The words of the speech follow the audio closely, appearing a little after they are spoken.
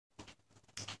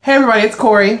Hey everybody, it's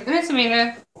Corey. And it's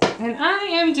Amanda. And I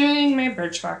am doing my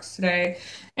Birch Box today.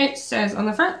 It says on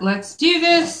the front, let's do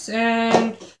this,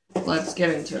 and let's get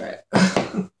into it.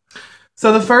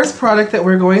 So the first product that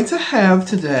we're going to have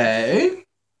today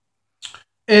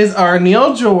is our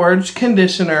Neil George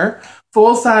conditioner.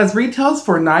 Full size retails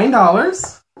for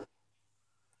 $9.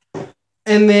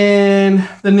 And then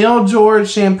the Neil George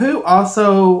shampoo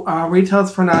also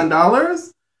retails for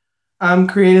 $9.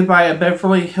 Created by a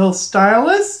Beverly Hills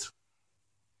stylist.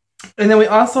 And then we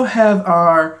also have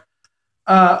our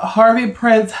Harvey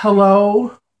Prince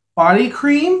Hello body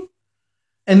cream.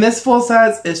 And this full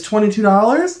size is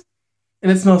 $22.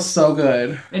 And it smells so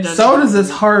good. It does. So does this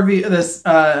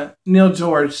Neil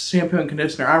George shampoo and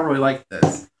conditioner. I really like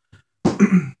this.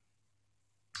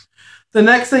 The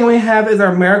next thing we have is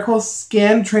our Miracle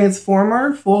Skin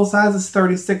Transformer. Full size is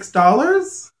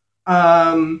 $36.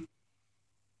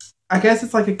 I guess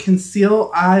it's like a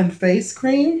conceal eye and face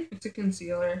cream. It's a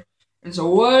concealer. It's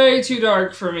way too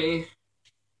dark for me.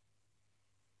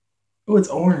 Oh, it's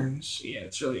orange. Yeah,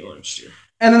 it's really orange too.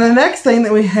 And then the next thing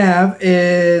that we have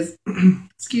is,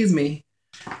 excuse me,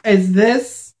 is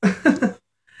this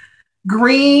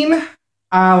green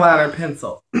eyeliner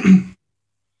pencil.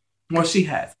 Well, she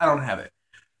has. I don't have it.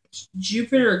 It's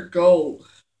Jupiter Gold.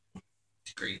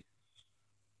 It's green.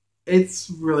 It's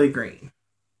really green.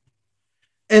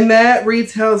 And that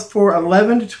retails for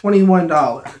 $11 to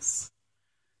 $21.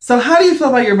 So how do you feel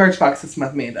about your Birchbox this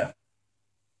month, Amanda?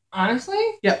 Honestly?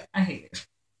 Yep. I hate it.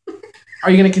 Are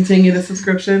you going to continue the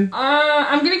subscription?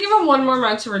 I'm going to give them one more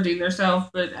month to redeem themselves,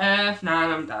 but if not,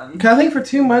 I'm done. Because I think for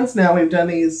 2 months now we've done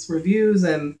these reviews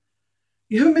and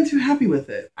you haven't been too happy with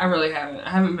it. I really haven't. I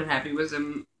haven't been happy with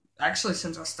them actually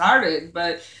since I started,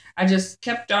 but I just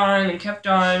kept on and kept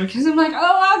on because I'm like,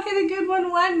 oh, I'll get a good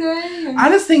one day. And I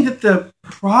just think that the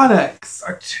products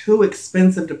are too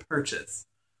expensive to purchase.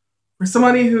 For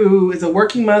somebody who is a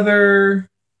working mother,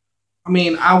 I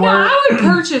mean, I would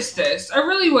purchase this. I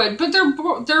really would. But their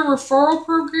referral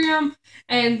program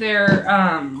and their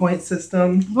point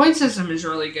system is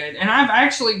really good. And I've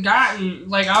actually gotten,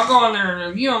 like, I'll go on there and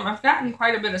review them. I've gotten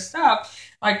quite a bit of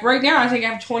stuff. Like, right now, I think I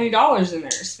have $20 in there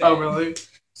to spend. Oh, really?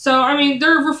 So, I mean,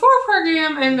 their referral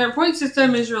program and their point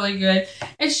system is really good.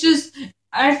 It's just,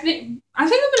 I think I'm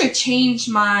going to change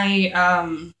my,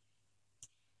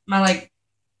 my, like,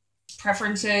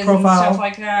 preferences profile and stuff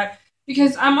like that.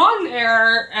 Because I'm on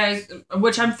there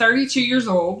which I'm 32 years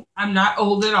old. I'm not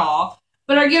old at all.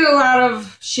 But I get a lot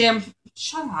of shampoo.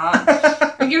 Shut up.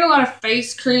 I get a lot of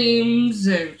face creams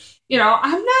and, you know,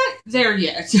 I'm not there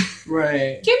yet.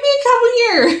 Right. Give me a couple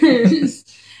years.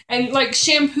 And, like,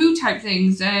 shampoo type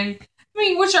things. And, I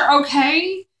mean, which are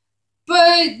okay.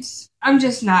 But I'm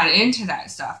just not into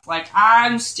that stuff. Like,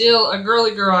 I'm still a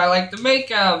girly girl. I like the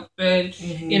makeup. And,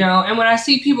 you know, and when I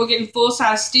see people getting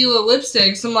full-size Stila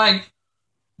lipsticks, I'm like,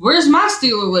 where's my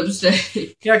Stila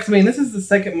lipstick? Yeah, because I mean, this is the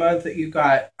second month that you've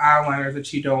got eyeliners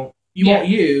that you won't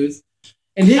use.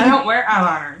 And I don't wear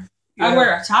eyeliner. Yeah. I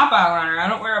wear a top eyeliner. I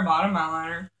don't wear a bottom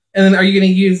eyeliner. And then are you going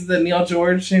to use the Neil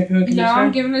George shampoo and conditioner? No,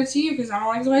 I'm giving it to you because I don't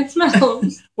like the way it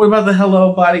smells. What about the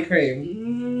Hello body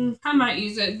cream? I might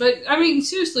use it. But, I mean,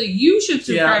 seriously, you should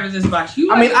subscribe to this box.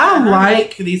 I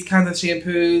like these kinds of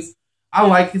shampoos. I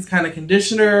like these kind of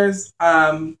conditioners.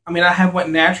 I mean, I have went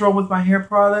natural with my hair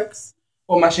products.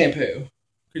 Well, my shampoo.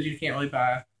 Because you can't really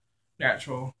buy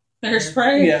natural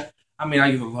hairspray? Yeah. I mean, I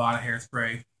use a lot of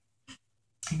hairspray.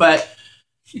 But,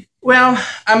 well,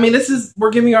 I mean,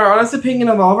 we're giving our honest opinion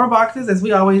of all of our boxes, as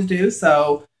we always do.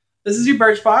 So, this is your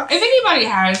Birch Box. If anybody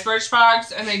has Birch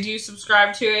Box and they do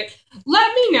subscribe to it,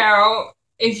 let me know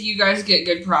if you guys get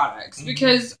good products.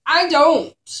 Because I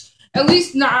don't. At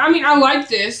least not. I mean, I like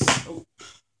this.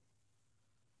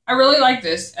 I really like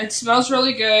this. It smells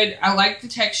really good. I like the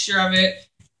texture of it.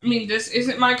 I mean, this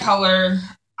isn't my color.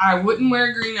 I wouldn't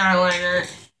wear green eyeliner.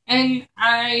 And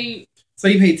So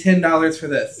you paid $10 for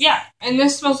this? Yeah, and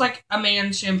this smells like a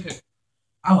man's shampoo.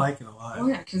 I like it a lot. Oh,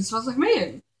 yeah, because it smells like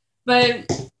man. But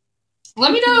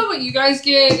let me know what you guys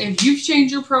get. If you've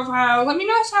changed your profile, let me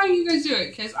know how you guys do it.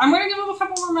 Because I'm going to give them a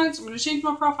couple more months. I'm going to change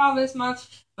my profile this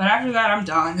month. But after that, I'm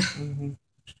done.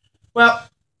 Well,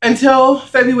 until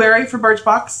February for Birch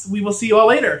Box, we will see you all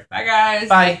later. Bye, guys.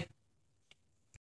 Bye.